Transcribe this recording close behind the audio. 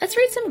Let's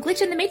read some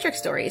Glitch in the Matrix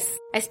stories.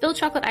 I spilled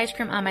chocolate ice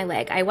cream on my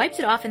leg. I wiped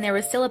it off and there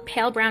was still a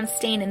pale brown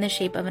stain in the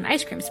shape of an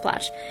ice cream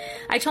splash.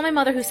 I told my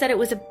mother, who said it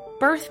was a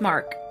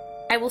birthmark.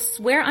 I will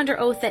swear under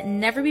oath that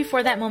never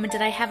before that moment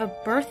did I have a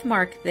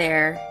birthmark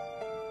there.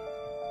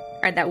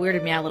 Alright, that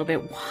weirded me out a little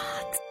bit.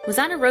 What? Was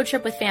on a road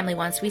trip with family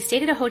once. We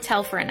stayed at a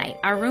hotel for a night.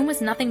 Our room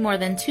was nothing more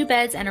than 2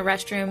 beds and a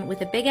restroom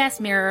with a big-ass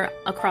mirror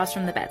across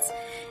from the beds.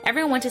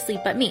 Everyone went to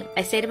sleep but me.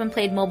 I stayed up and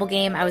played mobile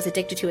game I was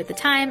addicted to at the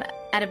time.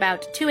 At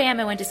about 2 a.m.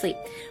 I went to sleep.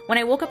 When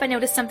I woke up, I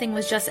noticed something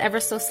was just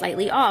ever so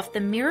slightly off. The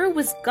mirror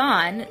was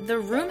gone. The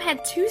room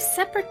had 2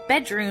 separate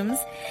bedrooms,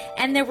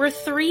 and there were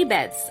 3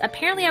 beds.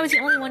 Apparently, I was the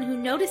only one who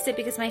noticed it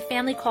because my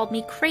family called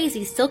me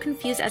crazy, still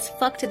confused as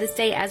fuck to this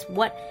day as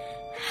what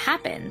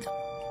happened.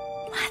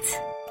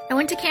 What? I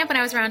went to camp when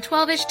I was around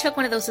 12-ish, took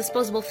one of those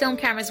disposable film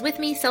cameras with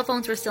me. Cell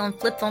phones were still in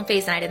flip phone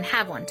phase and I didn't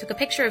have one. Took a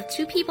picture of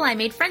 2 people I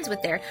made friends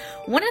with there.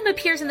 One of them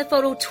appears in the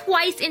photo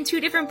twice in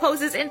 2 different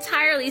poses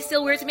entirely.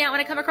 Still weirds me out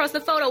when I come across the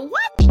photo.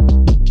 What?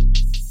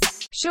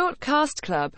 Short Cast Club